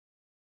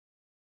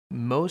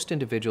Most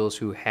individuals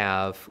who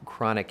have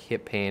chronic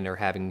hip pain are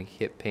having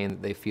hip pain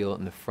that they feel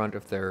in the front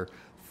of their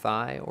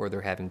thigh, or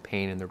they're having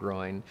pain in their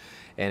groin.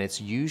 And it's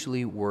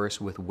usually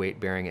worse with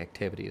weight-bearing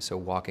activities, so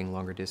walking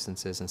longer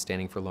distances and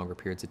standing for longer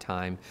periods of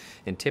time.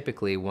 And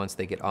typically, once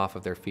they get off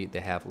of their feet, they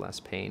have less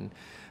pain.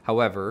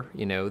 However,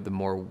 the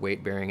more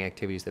weight-bearing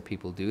activities that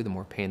people do, the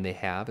more pain they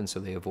have, and so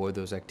they avoid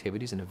those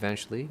activities, and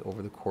eventually,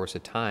 over the course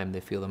of time,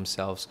 they feel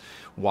themselves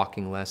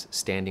walking less,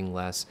 standing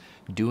less,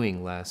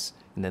 doing less,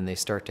 and then they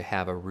start to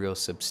have a real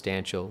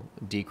substantial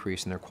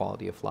decrease in their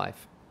quality of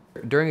life.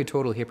 During a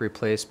total hip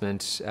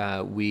replacement,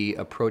 we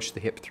approach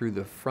the hip through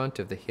the front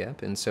of the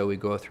hip, and so we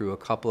go through a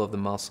couple of the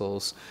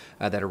muscles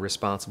that are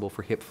responsible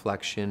for hip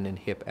flexion and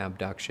hip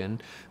abduction,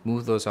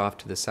 move those off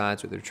to the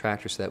sides with the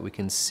retractor so that we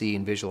can see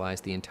and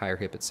visualize the entire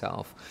hip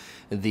itself.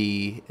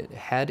 The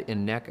head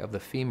and neck of the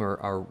femur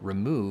are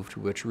removed,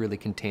 which really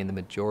contain the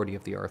majority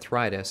of the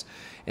arthritis,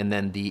 and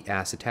then the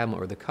acetabulum,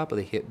 or the cup of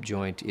the hip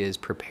joint, is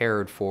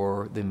prepared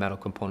for the metal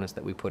components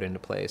that we put into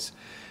place.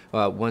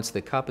 Once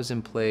the cup is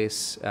in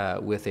place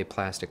with a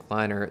plastic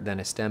liner, then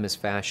a stem is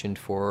fashioned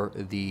for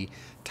the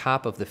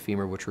top of the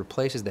femur, which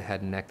replaces the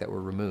head and neck that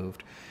were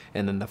removed.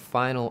 And then the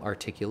final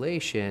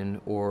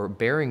articulation or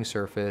bearing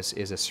surface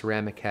is a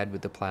ceramic head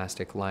with the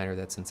plastic liner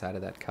that's inside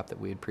of that cup that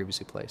we had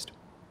previously placed.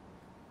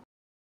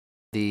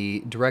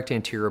 The direct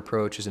anterior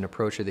approach is an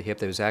approach of the hip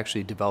that was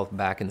actually developed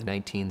back in the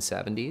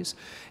 1970s,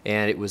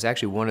 and it was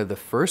actually one of the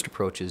first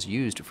approaches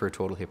used for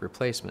total hip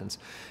replacements.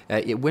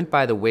 It went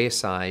by the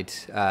wayside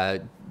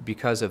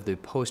because of the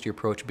posterior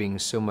approach being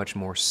so much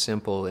more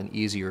simple and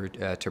easier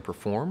to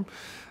perform.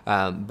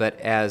 But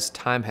as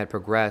time had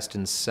progressed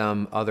and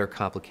some other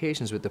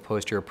complications with the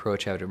posterior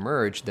approach had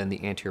emerged, then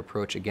the anterior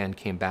approach again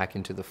came back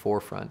into the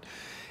forefront.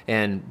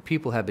 And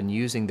people have been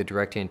using the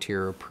direct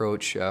anterior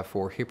approach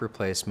for hip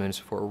replacements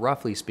for,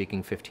 roughly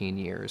speaking, 15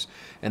 years.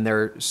 And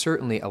there are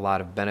certainly a lot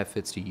of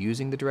benefits to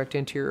using the direct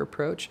anterior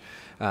approach.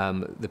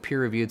 The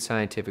peer-reviewed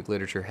scientific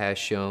literature has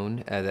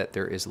shown that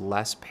there is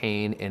less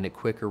pain and a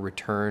quicker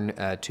return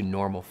to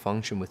normal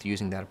function with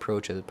using that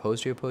approach as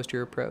opposed to a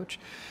posterior approach.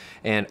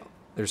 And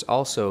there's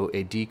also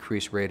a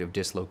decreased rate of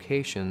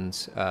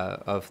dislocations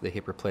of the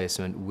hip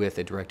replacement with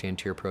a direct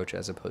anterior approach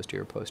as opposed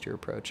to a posterior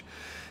approach.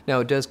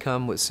 Now, it does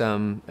come with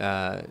some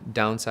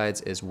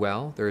downsides as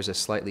well. There is a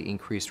slightly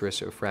increased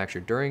risk of fracture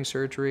during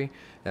surgery.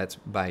 That's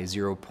by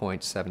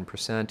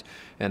 0.7%.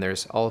 And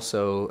there's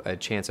also a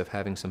chance of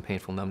having some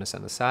painful numbness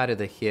on the side of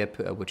the hip,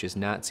 which is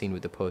not seen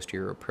with the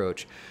posterior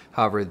approach.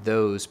 However,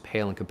 those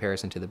pale in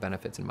comparison to the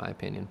benefits, in my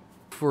opinion.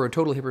 For a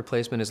total hip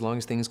replacement, as long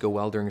as things go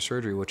well during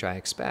surgery, which I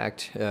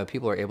expect,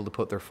 people are able to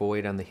put their full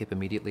weight on the hip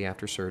immediately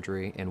after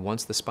surgery, and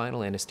once the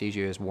spinal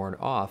anesthesia is worn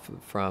off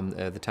from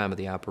the time of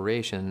the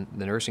operation,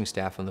 the nursing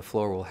staff on the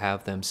floor will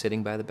have them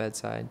sitting by the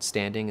bedside,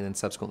 standing, and then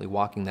subsequently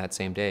walking that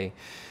same day.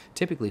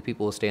 Typically,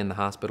 people will stay in the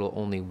hospital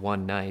only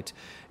one night,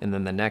 and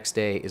then the next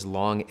day, as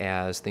long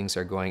as things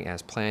are going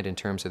as planned in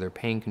terms of their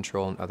pain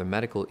control and other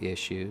medical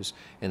issues,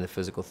 and the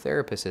physical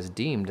therapist has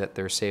deemed that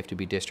they're safe to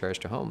be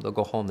discharged to home, they'll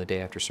go home the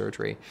day after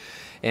surgery.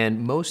 And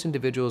most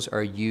individuals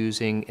are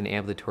using an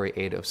ambulatory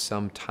aid of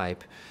some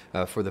type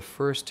for the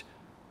first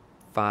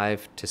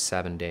 5 to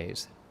 7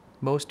 days.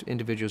 Most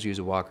individuals use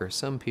a walker.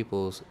 Some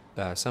people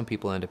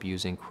end up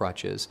using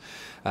crutches.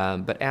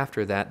 But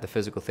after that, the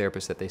physical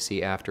therapist that they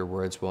see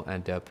afterwards will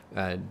end up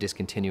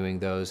discontinuing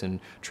those and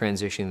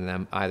transitioning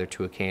them either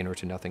to a cane or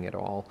to nothing at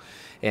all.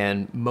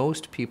 And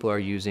most people are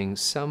using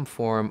some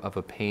form of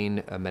a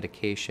pain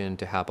medication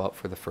to help out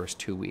for the first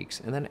 2 weeks.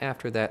 And then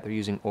after that, they're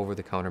using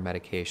over-the-counter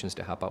medications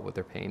to help out with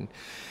their pain.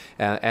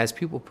 As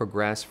people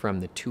progress from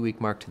the 2-week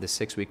mark to the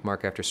 6-week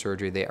mark after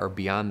surgery, they are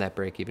beyond that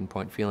break-even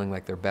point, feeling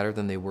like they're better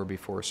than they were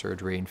before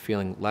surgery and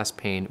feeling less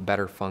pain,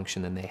 better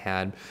function than they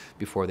had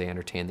before they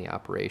entertained the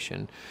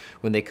operation.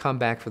 When they come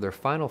back for their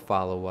final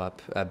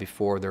follow-up,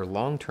 before their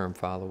long-term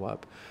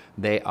follow-up,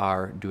 they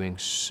are doing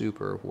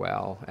super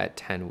well at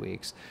 10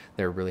 weeks.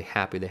 They're really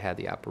happy they had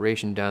the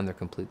operation done, they're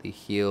completely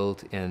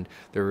healed, and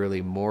they're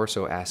really more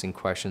so asking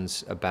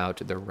questions about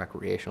their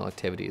recreational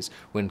activities.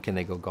 When can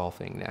they go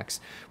golfing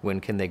next? When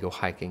can they go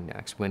hiking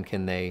next? When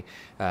can they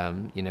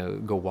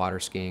go water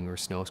skiing or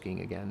snow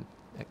skiing again?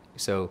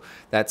 So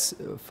that's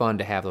fun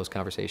to have those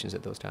conversations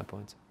at those time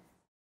points.